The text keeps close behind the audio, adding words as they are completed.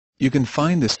You can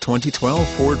find this 2012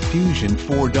 Ford Fusion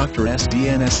 4-Dr.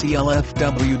 Sdn SEL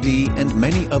FWD and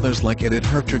many others like it at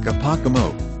Hertrich of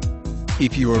Pocomoke.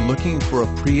 If you are looking for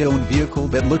a pre-owned vehicle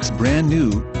that looks brand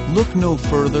new, look no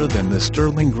further than the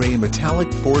sterling grey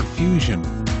metallic Ford Fusion.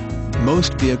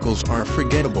 Most vehicles are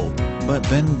forgettable, but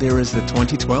then there is the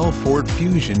 2012 Ford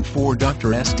Fusion 4-Dr.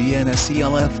 Sdn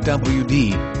SEL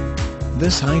FWD.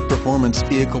 This high-performance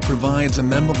vehicle provides a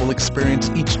memorable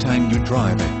experience each time you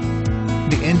drive it.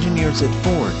 The engineers at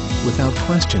Ford, without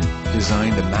question,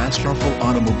 designed a masterful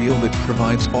automobile that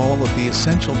provides all of the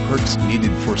essential perks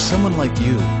needed for someone like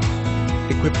you.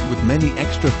 Equipped with many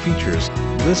extra features,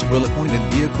 this well-appointed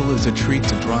vehicle is a treat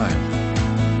to drive.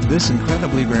 This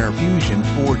incredibly rare Fusion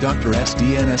 4-Dr.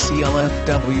 Sdn SEL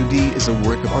FWD is a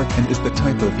work of art and is the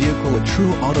type of vehicle a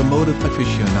true automotive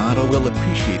aficionado will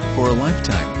appreciate for a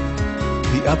lifetime.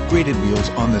 The upgraded wheels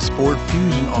on this Ford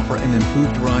Fusion offer an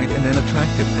improved ride and an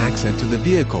attractive accent to the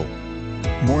vehicle.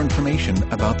 More information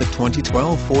about the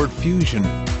 2012 Ford Fusion.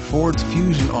 Ford's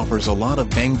Fusion offers a lot of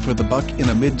bang for the buck in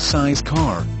a mid-size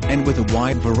car, and with a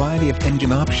wide variety of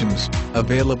engine options,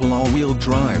 available all-wheel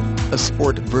drive, a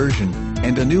sport version,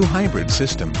 and a new hybrid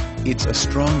system, it's a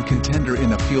strong contender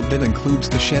in a field that includes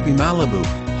the Chevy Malibu,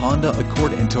 Honda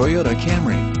Accord and Toyota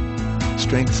Camry.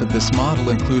 Strengths of this model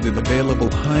included available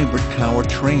hybrid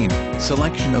powertrain,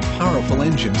 selection of powerful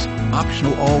engines,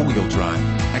 optional all-wheel drive,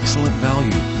 excellent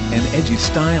value, and edgy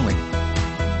styling.